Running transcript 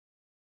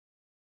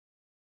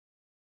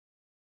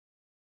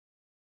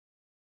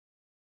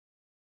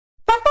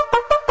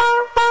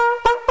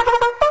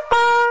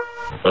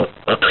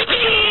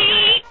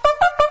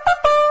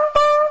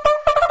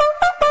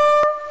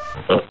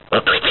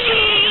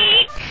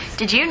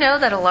Did you know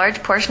that a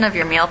large portion of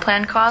your meal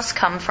plan costs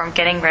come from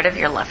getting rid of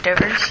your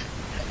leftovers?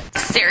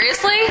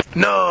 Seriously?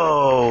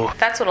 No!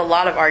 That's what a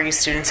lot of RU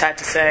students had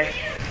to say.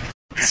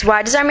 So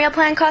why does our meal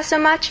plan cost so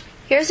much?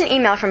 Here's an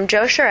email from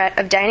Joe Charette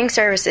of Dining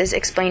Services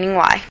explaining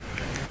why.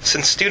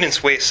 Since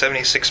students weigh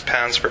 76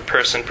 pounds per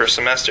person per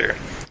semester,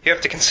 you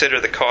have to consider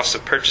the cost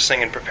of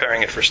purchasing and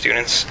preparing it for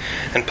students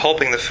and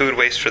pulping the food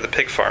waste for the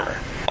pig farmer.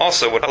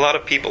 Also, what a lot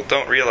of people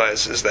don't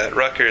realize is that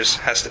Rutgers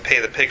has to pay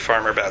the pig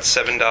farmer about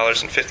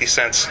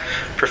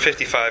 $7.50 per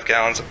 55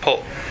 gallons of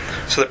pulp,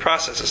 so the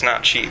process is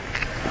not cheap.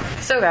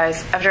 So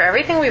guys, after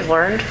everything we've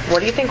learned,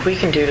 what do you think we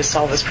can do to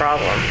solve this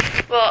problem?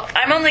 Well,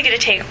 I'm only going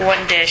to take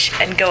one dish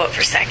and go it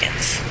for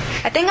seconds.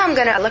 I think I'm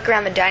going to look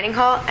around the dining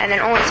hall and then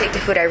only take the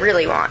food I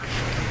really want.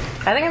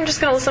 I think I'm just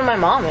going to listen to my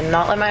mom and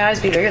not let my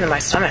eyes be bigger than my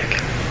stomach.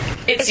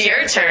 It's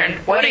your turn.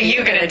 What are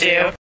you going to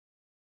do?